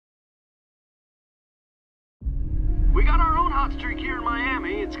We got our own hot streak here in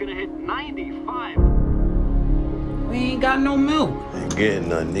Miami. It's gonna hit 95. We ain't got no milk. Ain't getting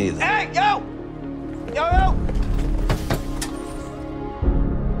none neither. Hey, yo! Yo!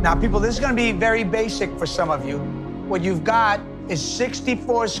 Now, people, this is gonna be very basic for some of you. What you've got is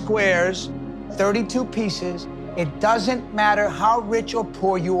 64 squares, 32 pieces. It doesn't matter how rich or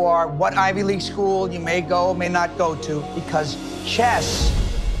poor you are, what Ivy League school you may go or may not go to, because chess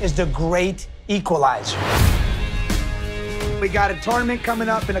is the great equalizer. We got a tournament coming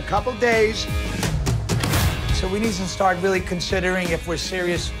up in a couple days, so we need to start really considering if we're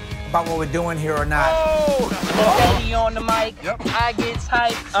serious about what we're doing here or not. Oh! Eddie on the mic. Yep. I get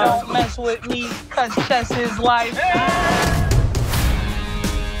hyped. Don't mess with me, cause chess is life.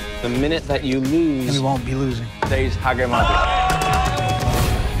 The minute that you lose, And we won't be losing. Days hagemate.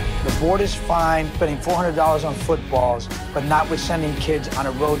 The board is fine spending $400 on footballs, but not with sending kids on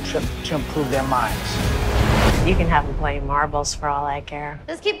a road trip to improve their minds. You can have them playing marbles for all I care.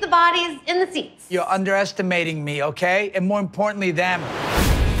 Just keep the bodies in the seats. You're underestimating me, okay? And more importantly, them.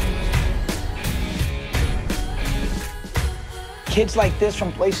 Kids like this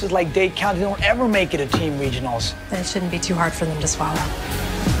from places like Dade County don't ever make it to team regionals. Then it shouldn't be too hard for them to swallow.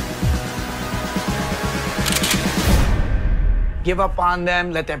 Give up on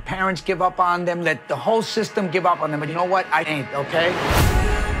them, let their parents give up on them, let the whole system give up on them. But you know what? I ain't, okay?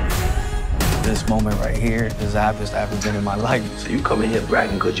 This moment right here is the happiest I've ever been in my life. So you come in here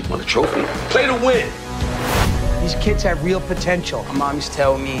bragging because you won a trophy? Play to win. These kids have real potential. My mom used to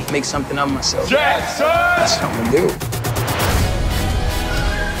tell me, make something of myself. Jackson! That's what I'm gonna do.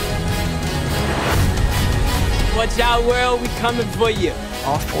 Watch out, world, we coming for you.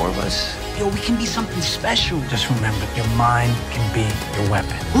 All four of us, yo, we can be something special. Just remember, your mind can be your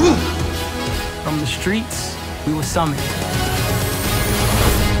weapon. From the streets, we were summoned.